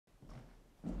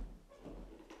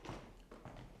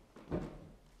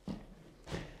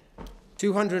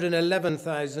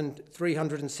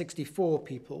211,364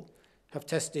 people have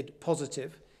tested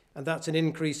positive, and that's an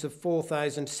increase of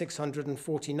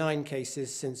 4,649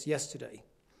 cases since yesterday.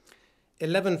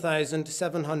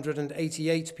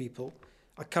 11,788 people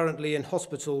are currently in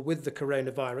hospital with the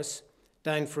coronavirus,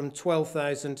 down from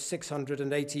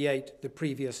 12,688 the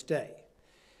previous day.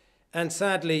 And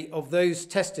sadly, of those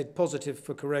tested positive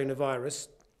for coronavirus,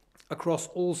 across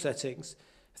all settings,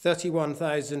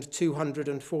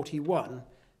 31,241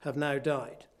 have now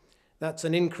died. That's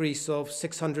an increase of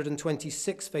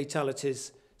 626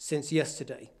 fatalities since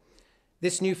yesterday.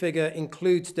 This new figure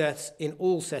includes deaths in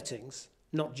all settings,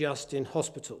 not just in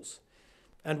hospitals.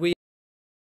 And we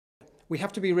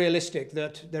have to be realistic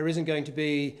that there isn't going to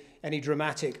be any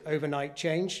dramatic overnight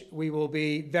change. We will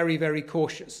be very, very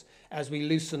cautious as we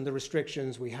loosen the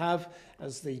restrictions we have.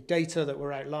 As the data that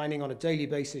we're outlining on a daily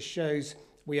basis shows,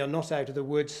 we are not out of the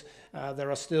woods.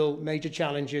 There are still major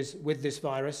challenges with this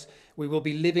virus. We will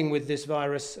be living with this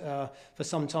virus for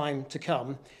some time to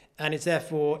come, and it's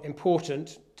therefore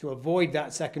important to avoid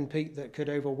that second peak that could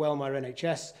overwhelm our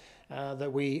NHS,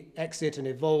 that we exit and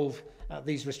evolve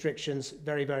these restrictions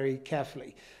very, very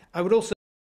carefully. I would also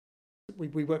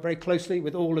we work very closely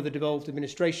with all of the devolved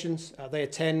administrations. They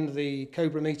attend the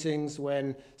COBRA meetings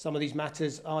when some of these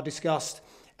matters are discussed.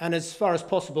 And as far as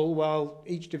possible, while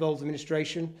each devolved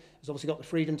administration has obviously got the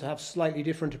freedom to have slightly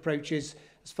different approaches,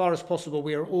 as far as possible,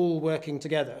 we are all working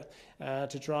together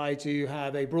to try to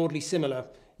have a broadly similar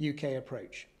UK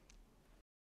approach.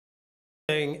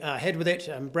 Going ahead with it,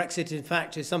 Brexit, in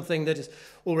fact, is something that has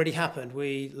already happened.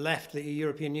 We left the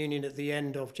European Union at the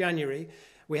end of January.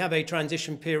 We have a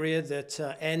transition period that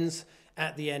ends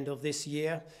at the end of this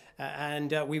year,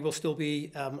 and we will still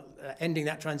be ending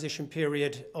that transition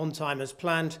period on time as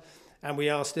planned, and we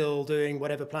are still doing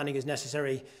whatever planning is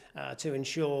necessary to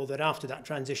ensure that after that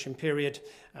transition period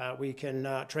we can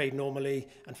trade normally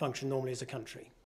and function normally as a country.